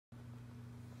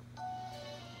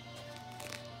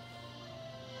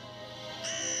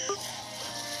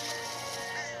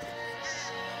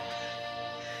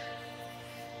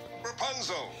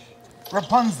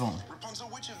Rapunzel. Rapunzel,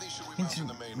 which of these should we mount in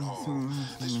the main hall?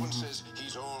 This one says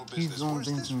he's all business. Whereas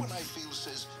this one I feel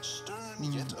says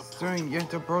stern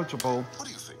yet approachable. What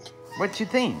do you think? What you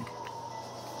think?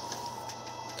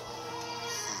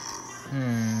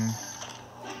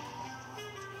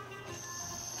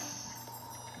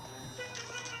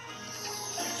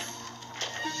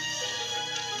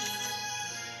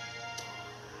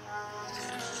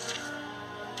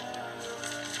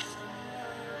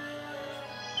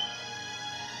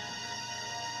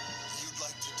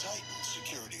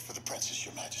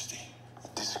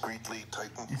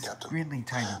 Discreetly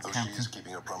tighten, Captain. She is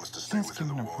keeping her promise to stay within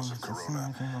the walls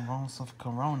of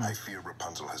Corona. I fear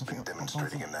Rapunzel has been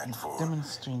demonstrating an act for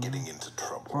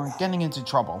getting into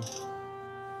trouble.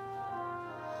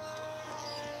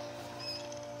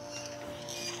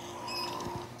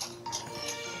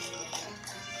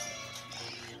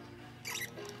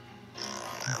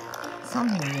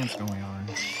 Something is going on.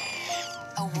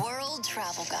 A world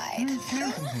travel guide.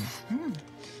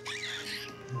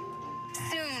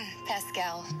 Soon,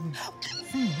 Pascal.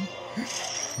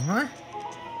 What?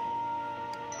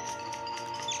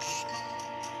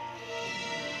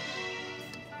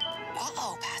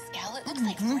 Uh-oh, Pascal, it looks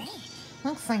like rain.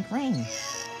 Looks like rain.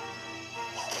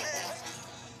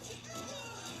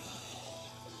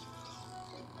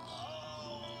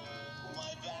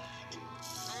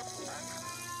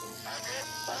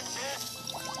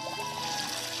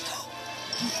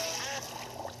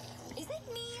 Is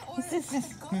it me or Is this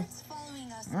the guards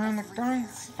following us? the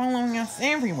guards following us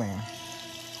everywhere?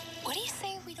 What do you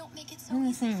say we don't make it so What are you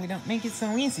easy? saying? We don't make it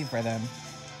so easy for them.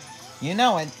 You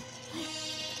know it.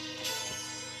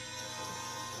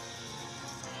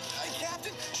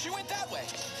 Captain, she went that way.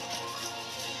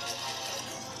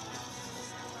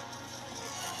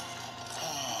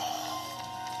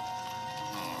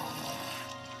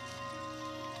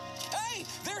 Hey,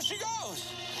 there she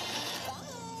goes.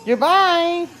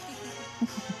 Goodbye.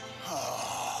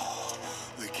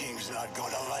 The king's not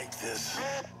gonna like this.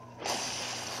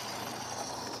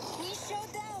 We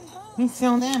showed them, huh? We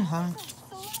still them, huh?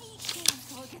 Slight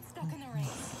chance we'll get stuck in the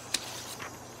race.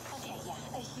 Okay,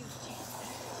 yeah, a huge chance.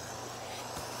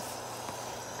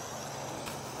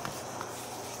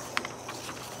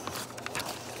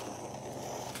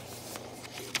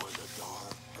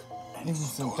 It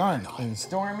was so dark and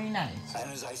stormy night.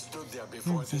 And as I stood there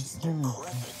before this decrepit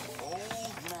old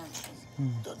mansion,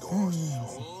 the door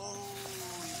slowly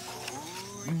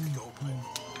creaked open.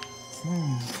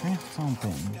 Cracked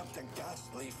open. Stepped a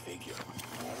ghastly figure.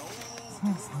 An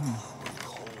old woman with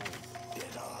cold,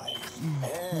 dead eyes.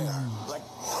 Hair like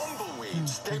tumbleweed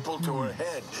stapled to her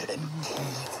head, and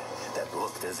teeth that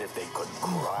looked as if they could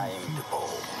grind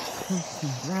bone.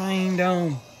 Grind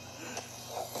on.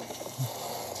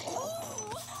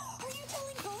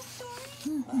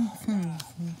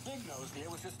 Big Nose here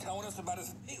was just telling us about his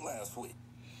date last week.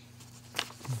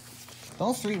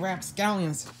 Those three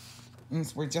rapscallions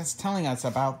were just telling us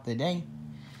about the day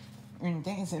and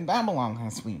days in Babylon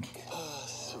last week.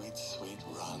 Sweet, sweet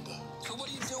Rhonda. So what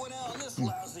are you doing out in this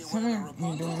lousy So weather, what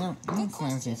are you doing up in this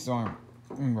lousy storm,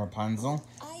 Rapunzel?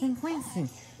 And Quincy,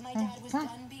 My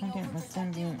dad was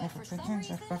done being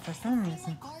overprotective, but for some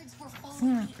reason,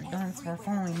 seemed like the guards were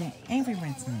following me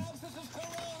everywhere to me.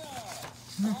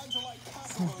 Dogs are like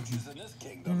cockroaches in this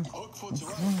kingdom. Hookfoot's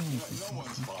right. No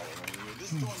one's following you. This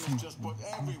storm just put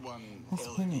everyone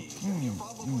ill at ease. You're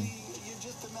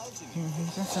just imagining.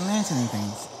 Just imagining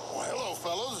things. Well, hello,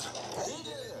 fellows.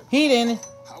 He didn't.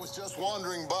 I was just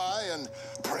wandering by and...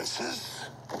 Princess,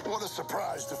 what a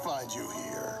surprise to find you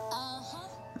here.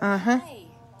 Uh-huh. Hey,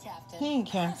 Captain. Hey,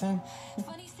 Captain.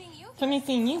 Funny seeing you. Funny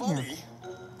seeing you here. Funny?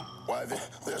 Why,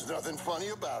 there's nothing funny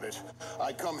about it.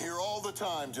 I come here all the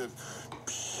time to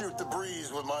shoot the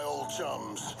breeze with my old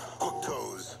chums. Hook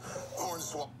toes,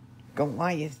 hornswoggle.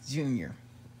 Goliath Jr.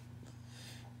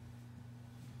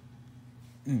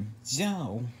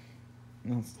 Joe.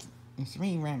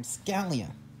 Three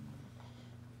rapscallion.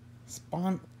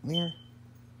 Spawn Larry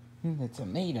the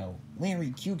Tomato.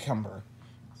 Larry Cucumber.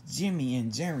 Jimmy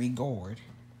and Jerry Gourd.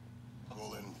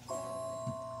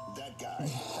 That guy.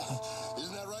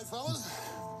 Isn't that right, fellas?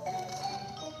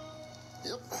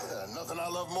 Yep. Nothing I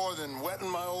love more than wetting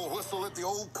my old whistle at the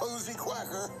old cozy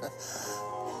quacker.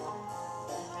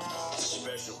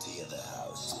 Specialty of the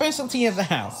house. Specialty of the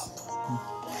house.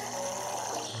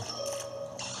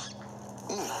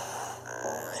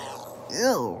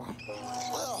 Ew.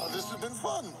 Well, this has been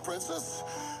fun, Princess.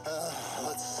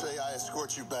 Let's say I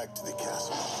escort you back to the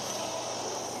castle.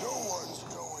 No one's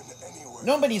going anywhere.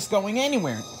 Nobody's going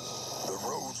anywhere. The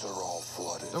roads are all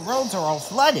flooded. The roads are all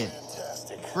flooded.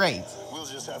 Fantastic. Great. We'll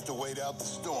just have to wait out the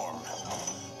storm.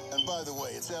 And by the way,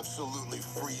 it's absolutely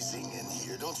freezing in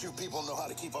here. Don't you people know how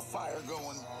to keep a fire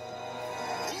going?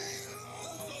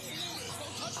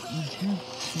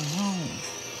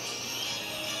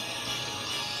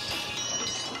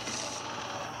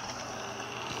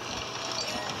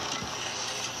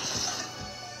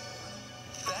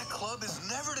 That club is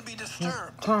never to be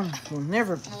disturbed. Tom will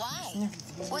never be. Why?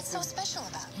 What's so special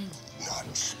about it?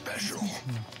 Not special.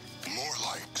 More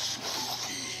like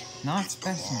spooky. Not It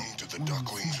special. belonged to the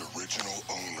duckling's original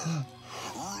owner,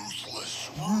 Ruthless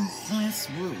Ruth. Ruthless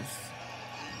Ruth.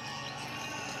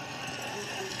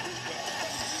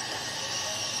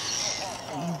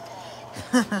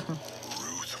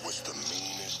 Ruth was the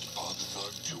meanest pub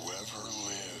thug to ever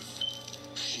live.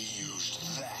 She used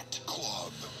that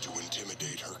club to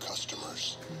intimidate her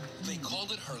customers. They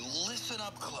called it her Listen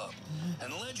Up Club.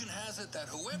 And legend has it that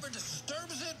whoever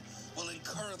disturbs it will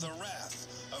incur the wrath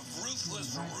of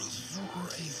Ruthless Ruth.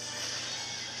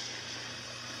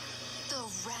 The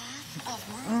Wrath of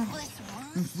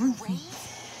Ruthless Ruth?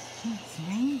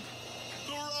 Rain?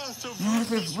 The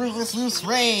Wrath of Ruthless Ruth's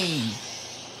reign.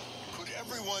 Could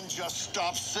everyone just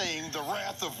stop saying the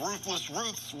Wrath of Ruthless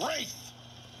Ruth's wraith?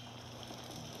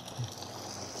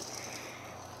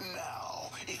 Now,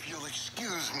 if you'll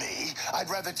excuse me, I'd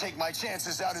rather take my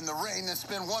chances out in the rain than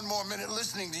spend one more minute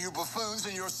listening to you buffoons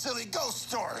and your silly ghost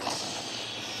stories.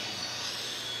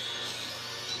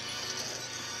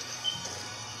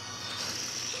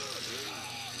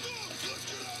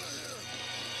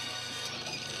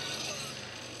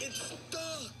 It's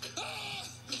stuck! Ah!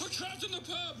 We're trapped in the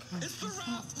pub! It's the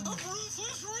Wrath of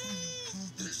Ruthless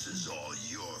Ruth! This is all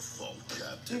your fault,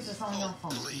 Captain. This is all your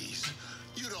fault. Please.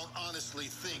 You don't honestly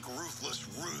think Ruthless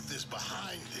Ruth is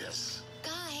behind this?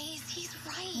 Guys, he's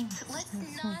right. Let's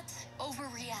not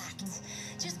overreact.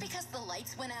 Just because the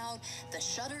lights went out, the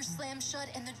shutters slammed shut,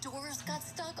 and the doors got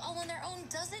stuck all on their own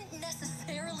doesn't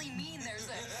necessarily mean there's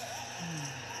a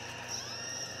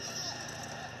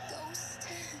ghost.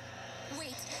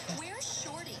 Wait, where's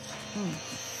Shorty?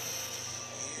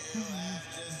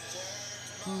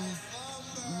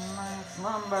 My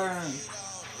slumber.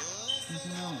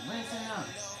 Listen up.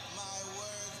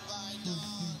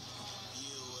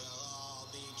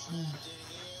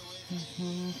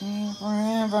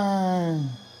 Forever.